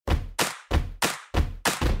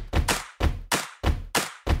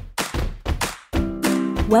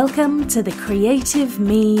Welcome to the Creative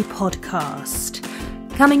Me podcast,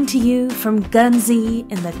 coming to you from Guernsey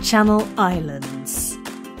in the Channel Islands.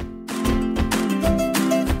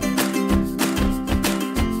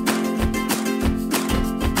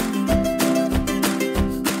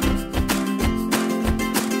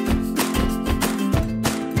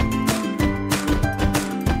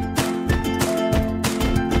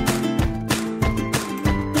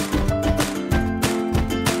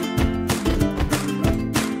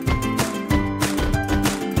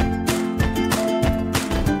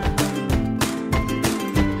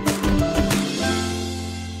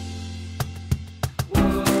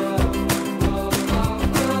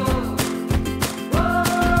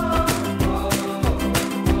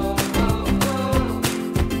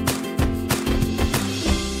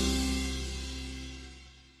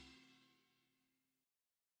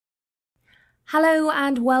 Hello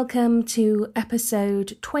and welcome to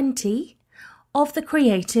episode 20 of the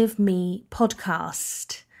Creative Me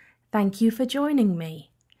podcast. Thank you for joining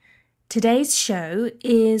me. Today's show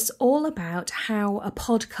is all about how a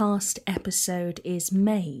podcast episode is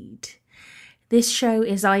made. This show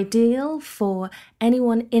is ideal for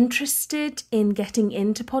anyone interested in getting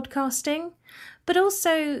into podcasting, but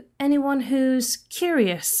also anyone who's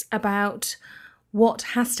curious about what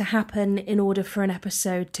has to happen in order for an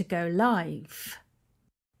episode to go live.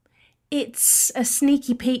 It's a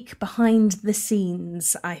sneaky peek behind the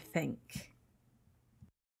scenes, I think.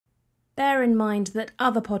 Bear in mind that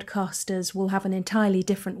other podcasters will have an entirely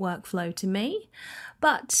different workflow to me,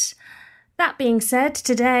 but that being said,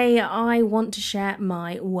 today I want to share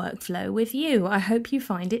my workflow with you. I hope you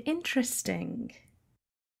find it interesting.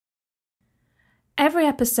 Every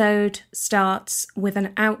episode starts with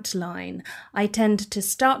an outline. I tend to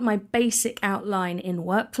start my basic outline in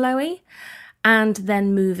Workflowy and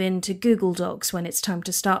then move into Google Docs when it's time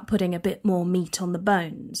to start putting a bit more meat on the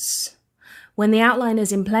bones. When the outline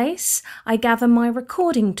is in place, I gather my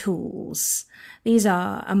recording tools. These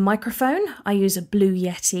are a microphone. I use a Blue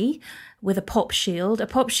Yeti with a pop shield. A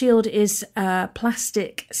pop shield is a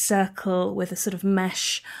plastic circle with a sort of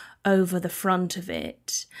mesh over the front of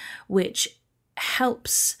it, which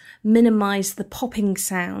helps minimise the popping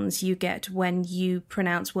sounds you get when you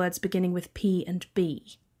pronounce words beginning with P and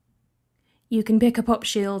B. You can pick a pop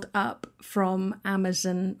shield up from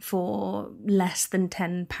Amazon for less than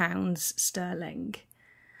 £10 sterling.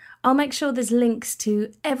 I'll make sure there's links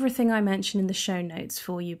to everything I mention in the show notes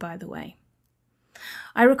for you, by the way.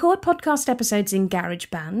 I record podcast episodes in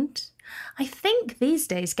Garageband. I think these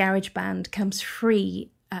days Garageband comes free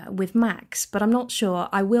with Macs, but I'm not sure.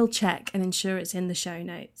 I will check and ensure it's in the show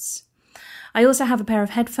notes. I also have a pair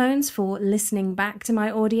of headphones for listening back to my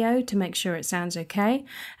audio to make sure it sounds okay,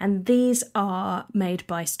 and these are made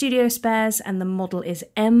by Studio Spares and the model is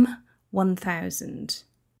M1000.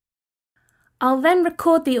 I'll then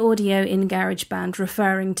record the audio in GarageBand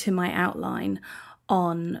referring to my outline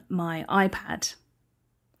on my iPad.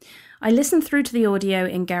 I listen through to the audio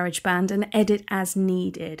in GarageBand and edit as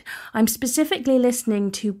needed. I'm specifically listening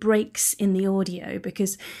to breaks in the audio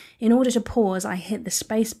because in order to pause, I hit the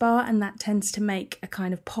spacebar and that tends to make a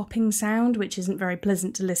kind of popping sound, which isn't very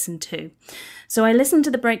pleasant to listen to. So I listen to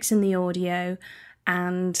the breaks in the audio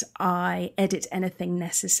and I edit anything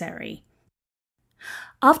necessary.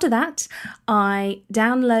 After that, I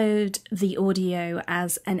download the audio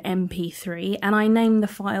as an MP3 and I name the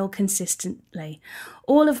file consistently.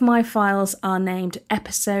 All of my files are named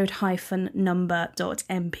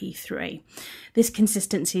episode-number.mp3. This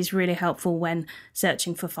consistency is really helpful when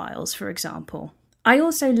searching for files, for example. I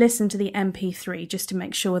also listen to the MP3 just to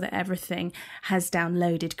make sure that everything has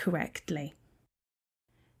downloaded correctly.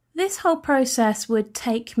 This whole process would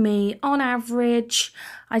take me, on average,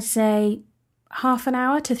 I'd say, half an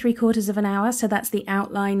hour to 3/4 of an hour, so that's the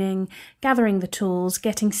outlining, gathering the tools,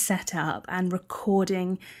 getting set up and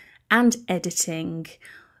recording and editing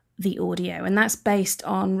the audio, and that's based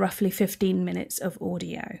on roughly 15 minutes of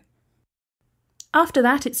audio. After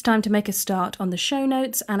that, it's time to make a start on the show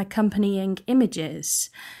notes and accompanying images.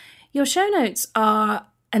 Your show notes are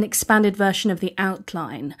an expanded version of the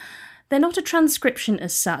outline. They're not a transcription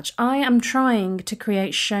as such. I am trying to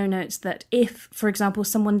create show notes that if, for example,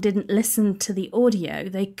 someone didn't listen to the audio,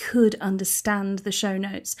 they could understand the show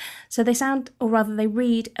notes. So they sound, or rather they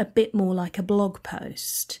read a bit more like a blog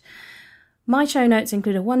post. My show notes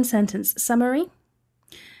include a one-sentence summary.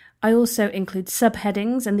 I also include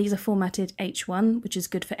subheadings, and these are formatted H1, which is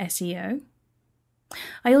good for SEO.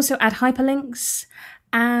 I also add hyperlinks,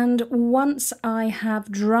 and once I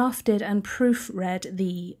have drafted and proofread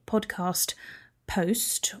the podcast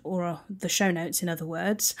post, or the show notes in other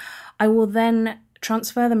words, I will then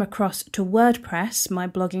transfer them across to WordPress, my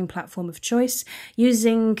blogging platform of choice,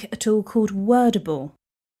 using a tool called Wordable.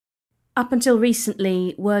 Up until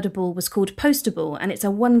recently, Wordable was called Postable, and it's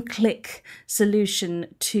a one-click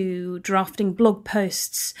solution to drafting blog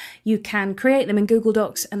posts. You can create them in Google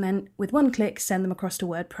Docs and then with one click send them across to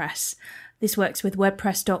WordPress. This works with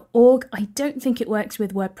WordPress.org. I don't think it works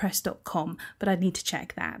with WordPress.com, but I'd need to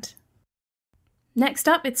check that. Next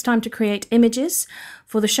up, it's time to create images.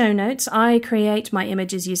 For the show notes, I create my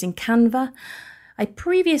images using Canva. I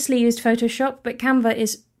previously used Photoshop, but Canva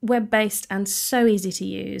is web-based and so easy to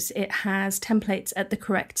use. It has templates at the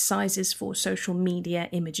correct sizes for social media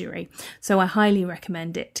imagery, so I highly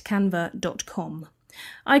recommend it, canva.com.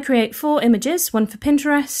 I create 4 images, one for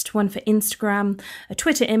Pinterest, one for Instagram, a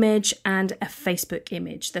Twitter image, and a Facebook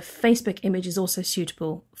image. The Facebook image is also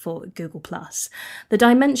suitable for Google+. The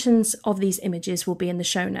dimensions of these images will be in the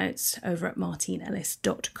show notes over at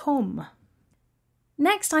martinellis.com.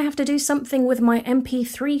 Next, I have to do something with my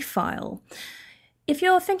MP3 file. If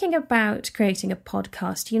you're thinking about creating a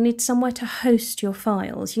podcast, you need somewhere to host your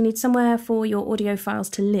files. You need somewhere for your audio files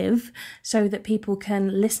to live so that people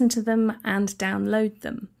can listen to them and download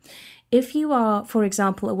them. If you are, for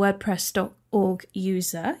example, a WordPress.org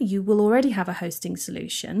user, you will already have a hosting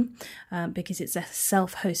solution because it's a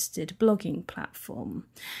self-hosted blogging platform.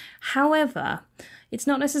 However, it's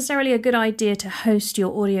not necessarily a good idea to host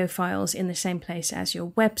your audio files in the same place as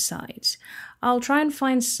your website. I'll try and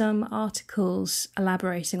find some articles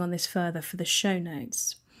elaborating on this further for the show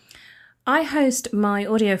notes. I host my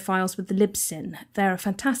audio files with Libsyn. They're a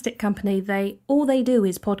fantastic company. All they do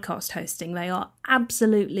is podcast hosting. They are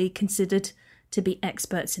absolutely considered to be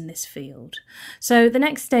experts in this field. So the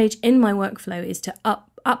next stage in my workflow is to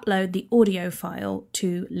upload the audio file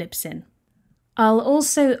to Libsyn. I'll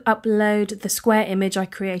also upload the square image I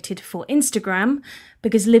created for Instagram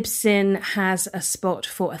because Libsyn has a spot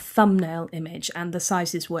for a thumbnail image and the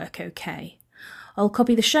sizes work okay. I'll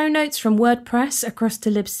copy the show notes from WordPress across to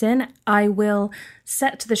Libsyn. I will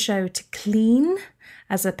set the show to clean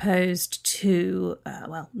as opposed to,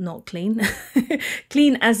 not clean.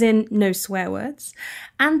 Clean as in no swear words.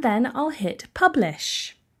 And then I'll hit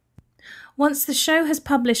publish. Once the show has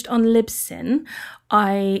published on Libsyn,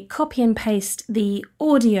 I copy and paste the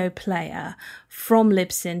audio player from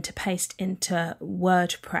Libsyn to paste into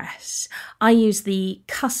WordPress. I use the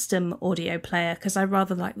custom audio player because I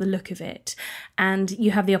rather like the look of it. And you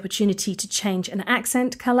have the opportunity to change an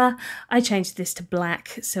accent colour. I changed this to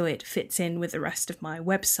black so it fits in with the rest of my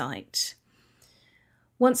website.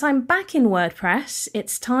 Once I'm back in WordPress,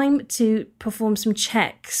 it's time to perform some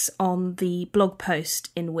checks on the blog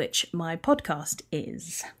post in which my podcast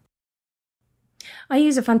is. I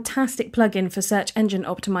use a fantastic plugin for search engine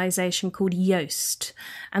optimization called Yoast,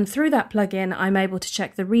 and through that plugin I'm able to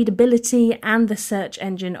check the readability and the search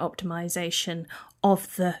engine optimization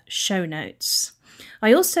of the show notes.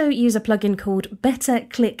 I also use a plugin called Better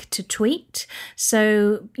Click to Tweet.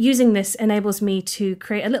 So using this enables me to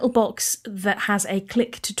create a little box that has a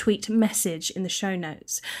click to tweet message in the show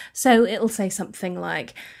notes. So it'll say something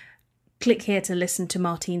like, click here to listen to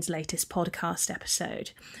Martine's latest podcast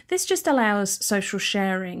episode. This just allows social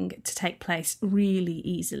sharing to take place really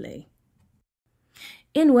easily.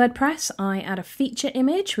 In WordPress, I add a feature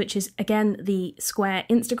image, which is again the square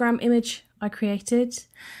Instagram image I created.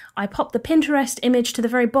 I pop the Pinterest image to the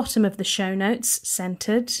very bottom of the show notes,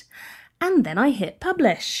 centered, and then I hit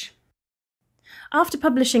publish. After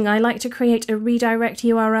publishing, I like to create a redirect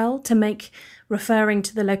URL to make referring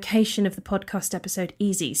to the location of the podcast episode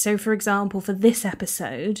easy. So for example, for this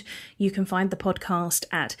episode, you can find the podcast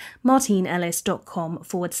at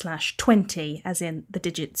martinellis.com/20, as in the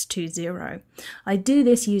digits 20. I do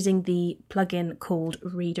this using the plugin called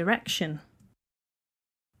Redirection.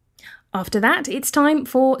 After that, it's time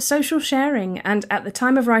for social sharing, and at the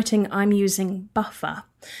time of writing, I'm using Buffer.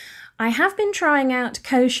 I have been trying out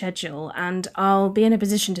CoSchedule, and I'll be in a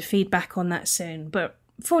position to feedback on that soon, but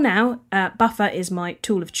for now, Buffer is my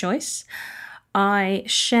tool of choice. I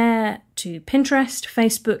share to Pinterest,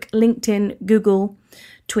 Facebook, LinkedIn, Google,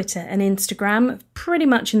 Twitter and Instagram pretty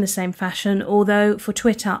much in the same fashion, although for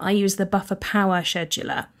Twitter I use the Buffer Power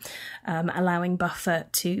Scheduler, allowing Buffer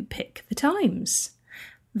to pick the times.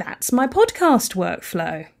 That's my podcast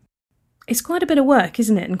workflow. It's quite a bit of work,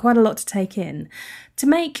 isn't it? And quite a lot to take in. To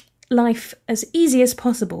make life as easy as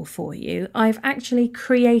possible for you, I've actually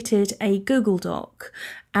created a Google Doc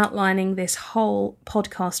outlining this whole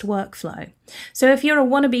podcast workflow. So if you're a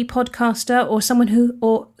wannabe podcaster or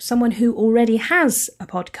someone who already has a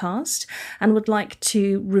podcast and would like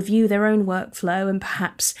to review their own workflow and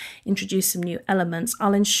perhaps introduce some new elements,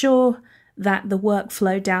 I'll ensure that the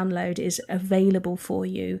workflow download is available for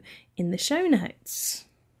you in the show notes.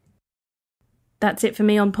 That's it for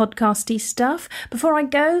me on podcasty stuff. Before I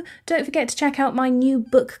go, don't forget to check out my new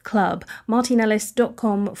book club,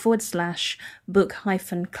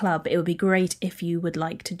 martinellis.com/book-club. It would be great if you would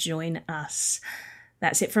like to join us.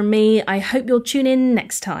 That's it from me. I hope you'll tune in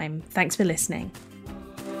next time. Thanks for listening.